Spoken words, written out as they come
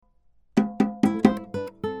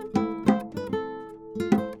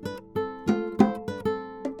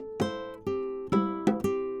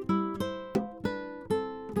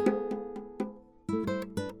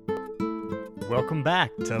Welcome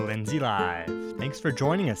back to Lindsay Live. Thanks for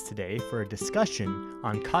joining us today for a discussion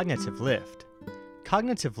on cognitive lift.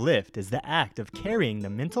 Cognitive lift is the act of carrying the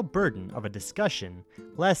mental burden of a discussion,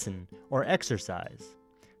 lesson, or exercise.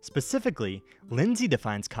 Specifically, Lindsay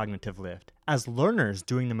defines cognitive lift as learners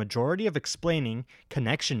doing the majority of explaining,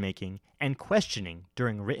 connection making, and questioning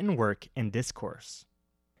during written work and discourse.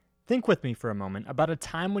 Think with me for a moment about a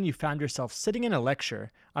time when you found yourself sitting in a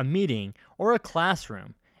lecture, a meeting, or a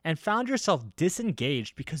classroom and found yourself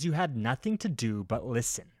disengaged because you had nothing to do but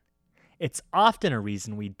listen. It's often a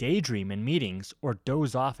reason we daydream in meetings or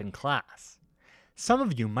doze off in class. Some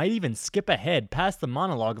of you might even skip ahead past the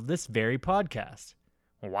monologue of this very podcast.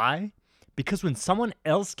 Why? Because when someone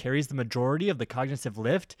else carries the majority of the cognitive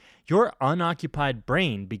lift, your unoccupied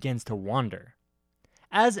brain begins to wander.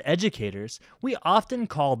 As educators, we often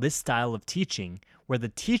call this style of teaching, where the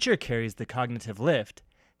teacher carries the cognitive lift,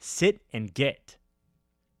 sit and get.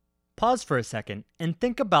 Pause for a second and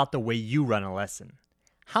think about the way you run a lesson.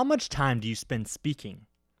 How much time do you spend speaking?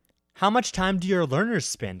 How much time do your learners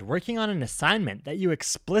spend working on an assignment that you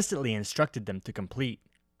explicitly instructed them to complete?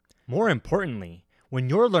 More importantly, when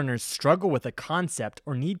your learners struggle with a concept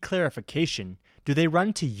or need clarification, do they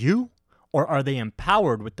run to you, or are they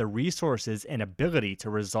empowered with the resources and ability to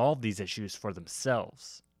resolve these issues for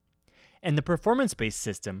themselves? In the performance-based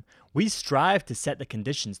system, we strive to set the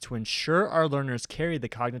conditions to ensure our learners carry the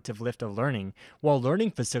cognitive lift of learning, while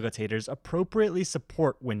learning facilitators appropriately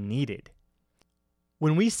support when needed.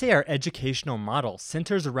 When we say our educational model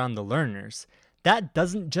centers around the learners, that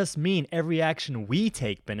doesn't just mean every action we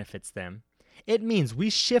take benefits them. It means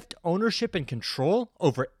we shift ownership and control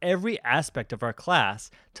over every aspect of our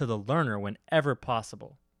class to the learner whenever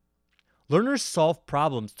possible. Learners solve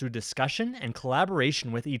problems through discussion and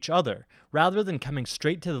collaboration with each other, rather than coming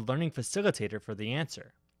straight to the learning facilitator for the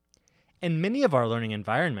answer. In many of our learning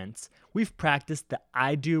environments, we've practiced the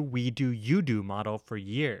I do, we do, you do model for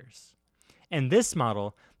years. In this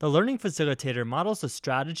model, the learning facilitator models a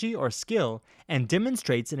strategy or skill and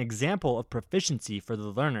demonstrates an example of proficiency for the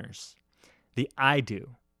learners, the I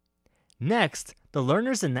do. Next, the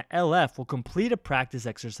learners in the LF will complete a practice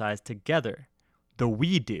exercise together, the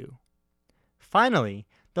we do. Finally,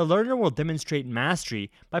 the learner will demonstrate mastery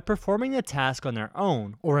by performing the task on their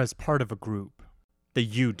own or as part of a group, the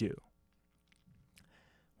you do.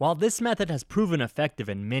 While this method has proven effective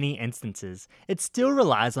in many instances, it still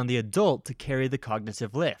relies on the adult to carry the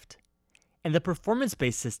cognitive lift. In the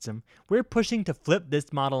performance-based system, we're pushing to flip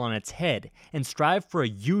this model on its head and strive for a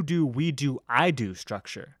you do, we do, I do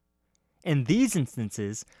structure. In these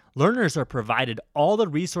instances, learners are provided all the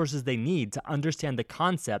resources they need to understand the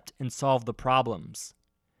concept and solve the problems.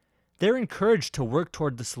 They're encouraged to work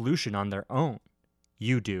toward the solution on their own,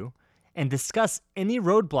 you do, and discuss any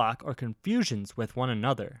roadblock or confusions with one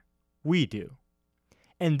another, we do.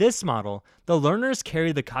 In this model, the learners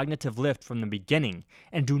carry the cognitive lift from the beginning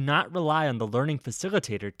and do not rely on the learning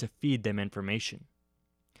facilitator to feed them information.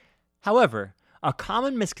 However, a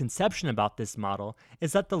common misconception about this model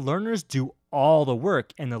is that the learners do all the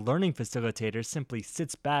work and the learning facilitator simply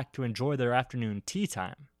sits back to enjoy their afternoon tea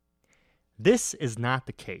time. This is not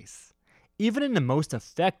the case. Even in the most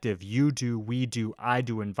effective you do, we do, I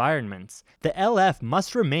do environments, the LF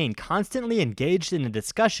must remain constantly engaged in a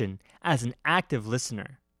discussion as an active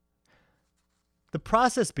listener. The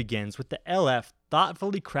process begins with the LF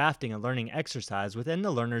thoughtfully crafting a learning exercise within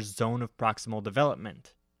the learner's zone of proximal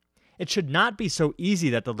development. It should not be so easy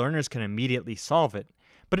that the learners can immediately solve it,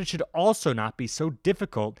 but it should also not be so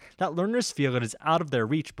difficult that learners feel it is out of their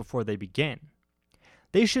reach before they begin.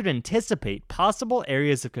 They should anticipate possible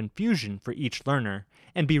areas of confusion for each learner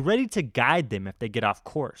and be ready to guide them if they get off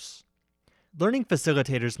course. Learning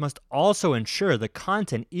facilitators must also ensure the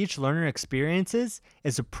content each learner experiences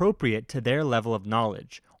is appropriate to their level of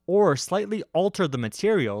knowledge, or slightly alter the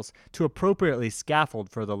materials to appropriately scaffold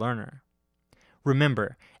for the learner.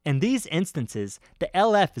 Remember, in these instances, the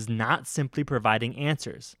LF is not simply providing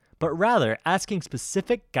answers, but rather asking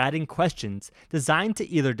specific guiding questions designed to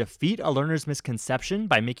either defeat a learner's misconception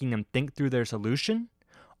by making them think through their solution,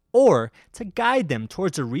 or to guide them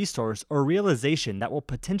towards a resource or realization that will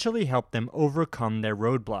potentially help them overcome their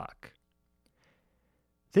roadblock.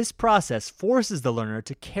 This process forces the learner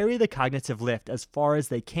to carry the cognitive lift as far as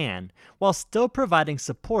they can, while still providing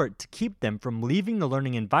support to keep them from leaving the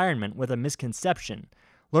learning environment with a misconception,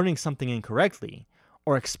 learning something incorrectly,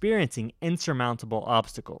 or experiencing insurmountable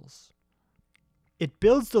obstacles. It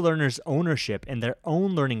builds the learner's ownership in their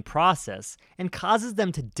own learning process and causes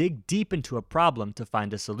them to dig deep into a problem to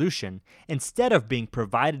find a solution, instead of being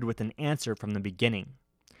provided with an answer from the beginning.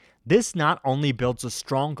 This not only builds a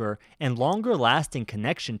stronger and longer-lasting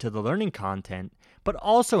connection to the learning content, but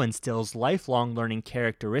also instills lifelong learning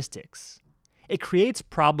characteristics. It creates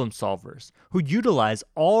problem solvers who utilize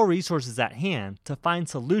all resources at hand to find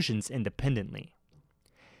solutions independently.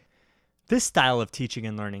 This style of teaching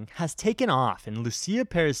and learning has taken off in Lucia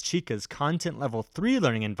Perez-Chica's Content Level 3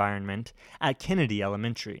 learning environment at Kennedy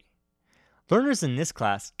Elementary. Learners in this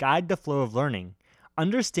class guide the flow of learning,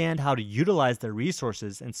 understand how to utilize their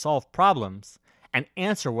resources and solve problems, and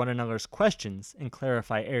answer one another's questions and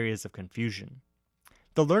clarify areas of confusion.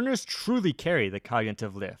 The learners truly carry the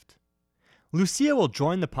cognitive lift. Lucia will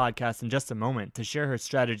join the podcast in just a moment to share her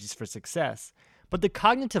strategies for success, but the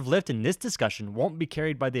cognitive lift in this discussion won't be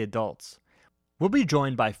carried by the adults. We'll be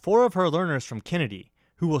joined by 4 of her learners from Kennedy,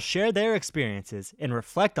 who will share their experiences and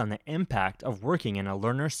reflect on the impact of working in a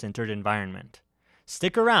learner-centered environment.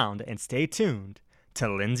 Stick around and stay tuned to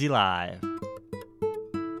Lindsay Live.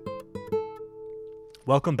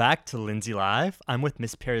 Welcome back to Lindsay Live. I'm with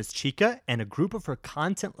Miss Perez-Chica and a group of her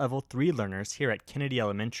Content Level 3 learners here at Kennedy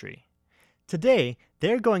Elementary. Today,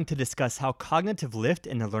 they're going to discuss how cognitive lift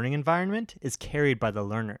in the learning environment is carried by the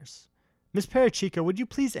learners. Ms. Perez-Chica, would you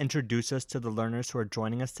please introduce us to the learners who are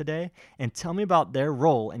joining us today and tell me about their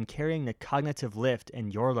role in carrying the cognitive lift in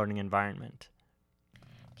your learning environment?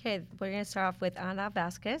 Okay, we're going to start off with Ana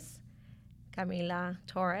Vasquez, Camila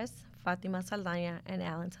Torres, Fatima Saldana, and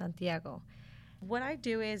Alan Santiago. What I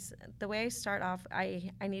do is, the way I start off,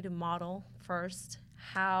 I need to model first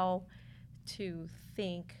how to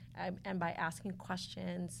think, and by asking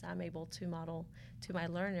questions, I'm able to model to my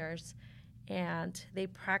learners, and they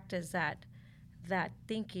practice that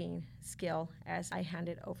thinking skill as I hand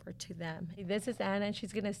it over to them. This is Anna, and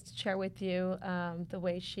she's going to share with you the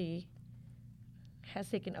way she has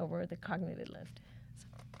taken over the cognitive lift.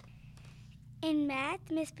 In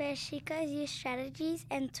math, Ms. Perez-Chica uses strategies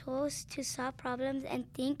and tools to solve problems and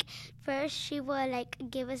think. First, she will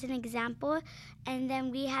give us an example, and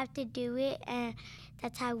then we have to do it, and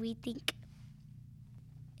that's how we think.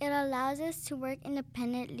 It allows us to work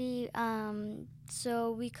independently,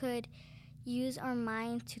 so we could use our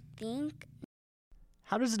mind to think.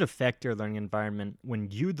 How does it affect your learning environment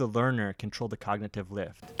when you, the learner, control the cognitive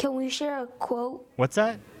lift? Can we share a quote? What's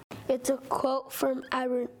that? It's a quote from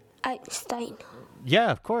Albert Einstein.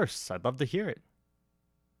 Yeah, of course. I'd love to hear it.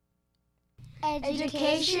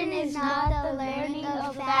 Education is not the learning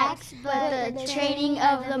of facts, but the training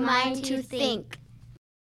of the mind to think.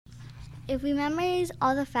 If we memorize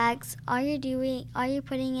all the facts, all you're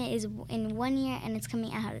putting it is in one ear and it's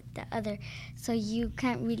coming out the other. So you're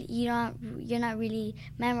not really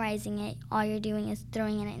memorizing it. All you're doing is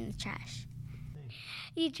throwing it in the trash.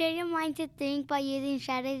 You train your mind to think by using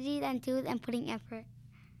strategies and tools and putting effort.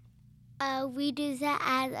 We do that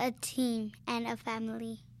as a team and a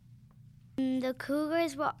family. The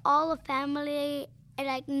Cougars were all a family,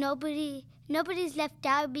 and nobody's left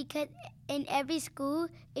out, because in every school,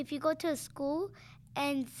 if you go to a school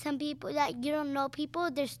and some people that you don't know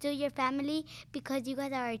people, they're still your family because you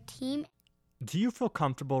guys are a team. Do you feel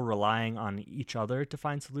comfortable relying on each other to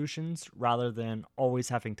find solutions rather than always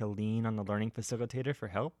having to lean on the learning facilitator for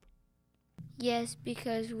help? Yes,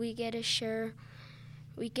 because we get to share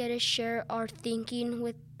our thinking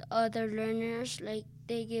with other learners. Like,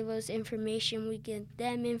 they give us information, we give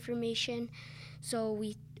them information, so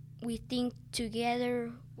we think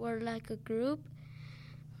together. We're like a group.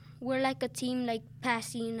 We're like a team, like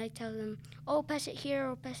passing, like tell them, oh, pass it here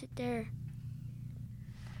or pass it there.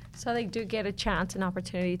 So they do get a chance, an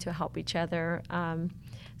opportunity to help each other,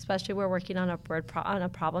 especially we're working on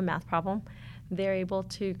a math problem. They're able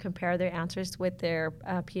to compare their answers with their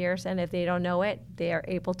peers, and if they don't know it, they are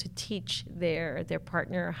able to teach their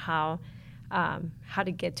partner how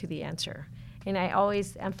to get to the answer. And I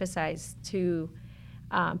always emphasize to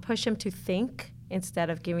push them to think instead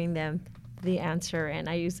of giving them the answer. And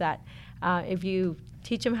I use that. If you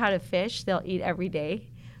teach them how to fish, they'll eat every day.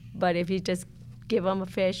 But if you just give them a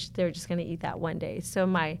fish, they're just going to eat that one day. So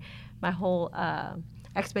my whole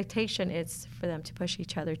expectation is for them to push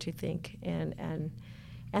each other to think and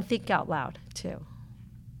think out loud too.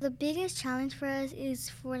 The biggest challenge for us is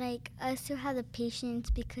for us to have the patience,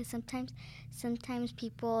 because sometimes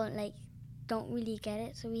people don't really get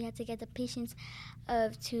it, so we have to get the patience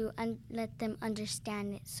to let them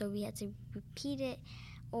understand it. So we have to repeat it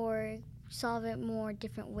or solve it more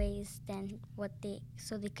different ways than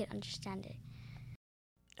so they could understand it.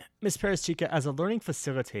 Ms. Perez-Chica, as a learning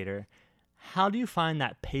facilitator, how do you find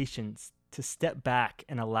that patience to step back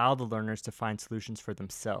and allow the learners to find solutions for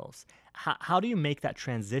themselves? How do you make that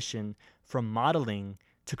transition from modeling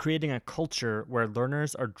to creating a culture where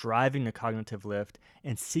learners are driving the cognitive lift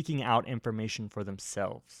and seeking out information for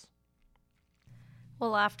themselves?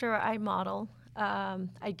 Well, after I model,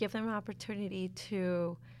 I give them an opportunity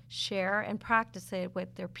to share and practice it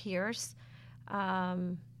with their peers. I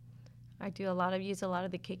use a lot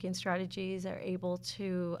of the kick-in strategies. They're able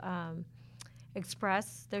to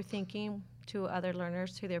express their thinking to other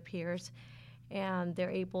learners, to their peers, and they're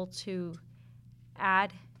able to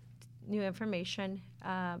add new information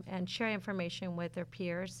and share information with their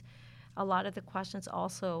peers. A lot of the questions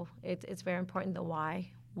also, it's very important, the why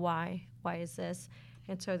is this?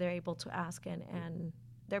 And so they're able to ask and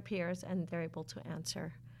their peers, and they're able to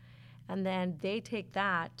answer. And then they take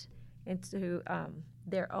that into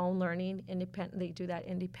their own learning independently, do that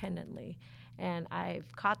independently. And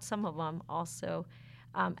I've caught some of them also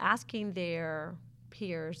asking their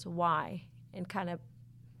peers why, and kind of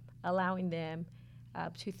allowing them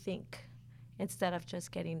to think instead of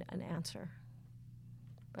just getting an answer,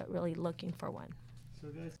 but really looking for one.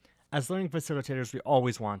 As learning facilitators, we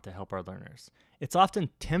always want to help our learners. It's often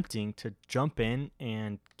tempting to jump in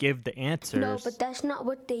and give the answers. No, but that's not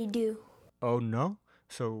what they do. Oh, no?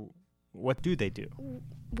 So what do they do?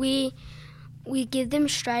 We give them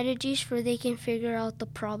strategies for they can figure out the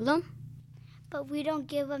problem. But we don't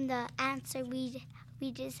give them the answer. We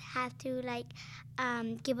just have to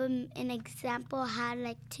give them an example how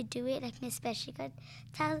to do it, like Miss Beshika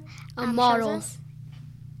shows us.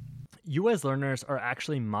 You as learners are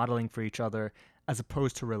actually modeling for each other as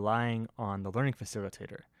opposed to relying on the learning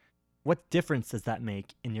facilitator. What difference does that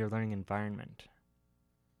make in your learning environment?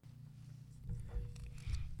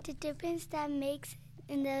 The difference that makes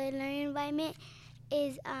in the learning environment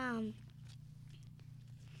is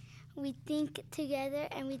we think together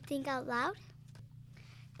and we think out loud.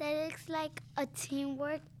 That it's like a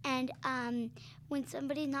teamwork, and when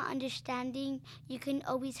somebody's not understanding, you can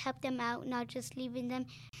always help them out, not just leaving them.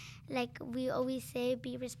 Like we always say,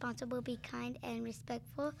 be responsible, be kind, and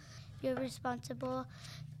respectful. You're responsible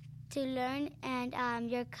to learn, and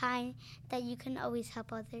you're kind, that you can always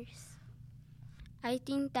help others. I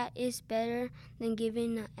think that is better than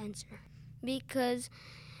giving an answer, because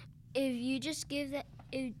if you just give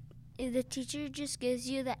if the teacher just gives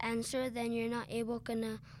you the answer, then you're not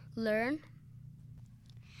gonna learn.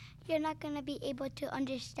 You're not gonna be able to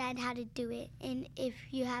understand how to do it. And if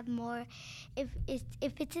you have more, if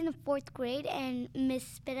it's in the 4th grade and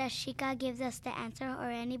Miss Berashika gives us the answer, or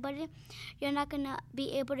anybody, you're not gonna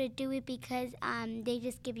be able to do it because they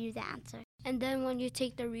just give you the answer. And then when you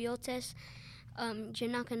take the real test, you're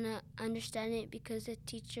not gonna understand it because the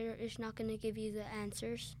teacher is not gonna give you the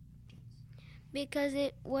answers. Because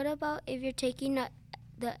what about if you're taking the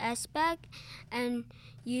SBAC and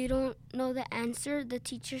you don't know the answer, the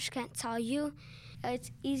teachers can't tell you?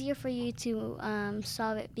 It's easier for you to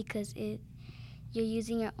solve it because you're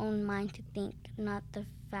using your own mind to think, not the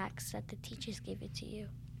facts that the teachers give it to you.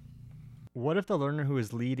 What if the learner who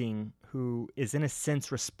is leading, who is in a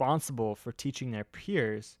sense responsible for teaching their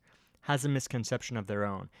peers, has a misconception of their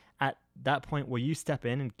own? At that point, will you step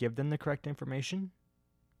in and give them the correct information?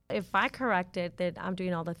 If I correct it, then I'm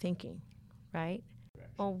doing all the thinking, right?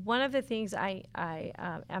 Well, one of the things I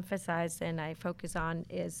emphasize and I focus on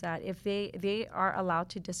is that if they are allowed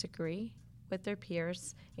to disagree with their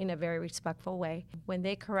peers in a very respectful way, when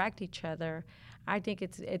they correct each other, I think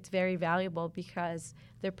it's very valuable because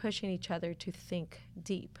they're pushing each other to think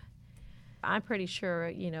deep. I'm pretty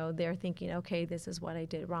sure, they're thinking, okay, this is what I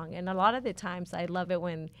did wrong. And a lot of the times I love it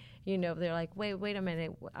when, they're like, wait a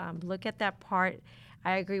minute, look at that part.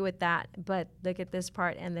 I agree with that, but look at this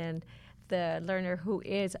part. And then the learner who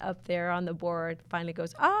is up there on the board finally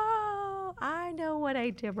goes, oh, I know what I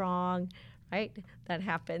did wrong, right? That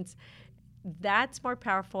happens. That's more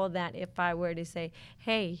powerful than if I were to say,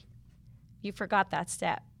 hey, you forgot that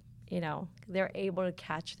step. They're able to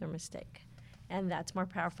catch their mistake. And that's more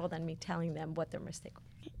powerful than me telling them what their mistake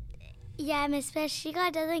was. Yeah, Miss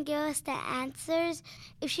Beshika doesn't give us the answers.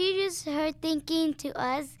 If she used her thinking to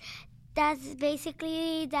us, that's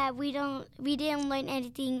basically that we didn't learn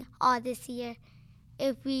anything all this year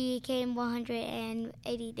if we came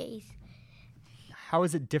 180 days. How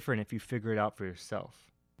is it different if you figure it out for yourself?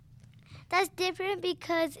 That's different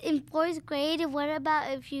because in 4th grade, what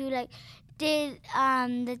about if you did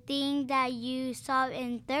the thing that you saw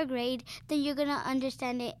in 3rd grade, then you're gonna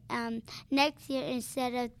understand it next year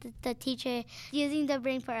instead of the teacher using the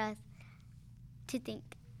brain for us to think.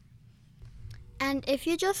 And if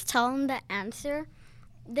you just tell them the answer,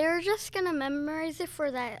 they're just gonna memorize it for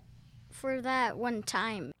that one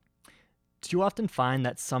time. Do you often find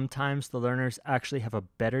that sometimes the learners actually have a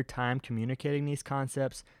better time communicating these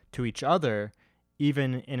concepts to each other,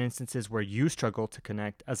 even in instances where you struggle to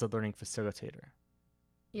connect as a learning facilitator?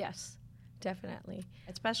 Yes, definitely.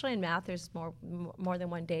 Especially in math, there's more than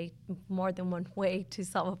one way to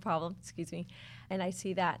solve a problem. Excuse me, and I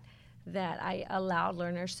see that I allow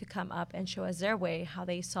learners to come up and show us their way how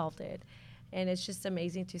they solved it, and it's just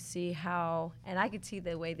amazing to see how. And I can see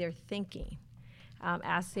the way they're thinking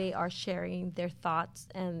as they are sharing their thoughts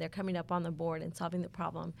and they're coming up on the board and solving the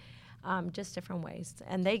problem. Just different ways,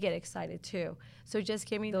 and they get excited too. So just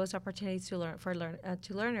giving those opportunities to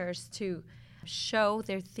learners to show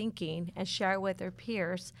their thinking and share it with their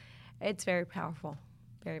peers, it's very powerful,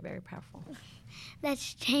 very, very powerful.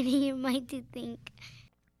 That's training your mind to think.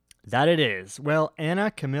 That it is. Well, Anna,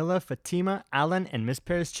 Camilla, Fatima, Alan, and Miss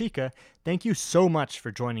Perez-Chica, thank you so much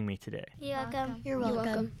for joining me today. You're welcome. You're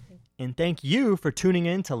welcome. And thank you for tuning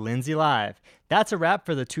in to Lindsay Live. That's a wrap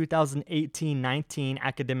for the 2018-19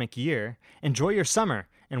 academic year. Enjoy your summer,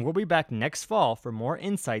 and we'll be back next fall for more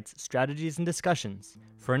insights, strategies, and discussions.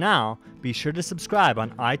 For now, be sure to subscribe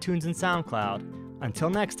on iTunes and SoundCloud. Until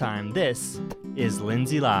next time, this is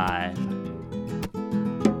Lindsay Live.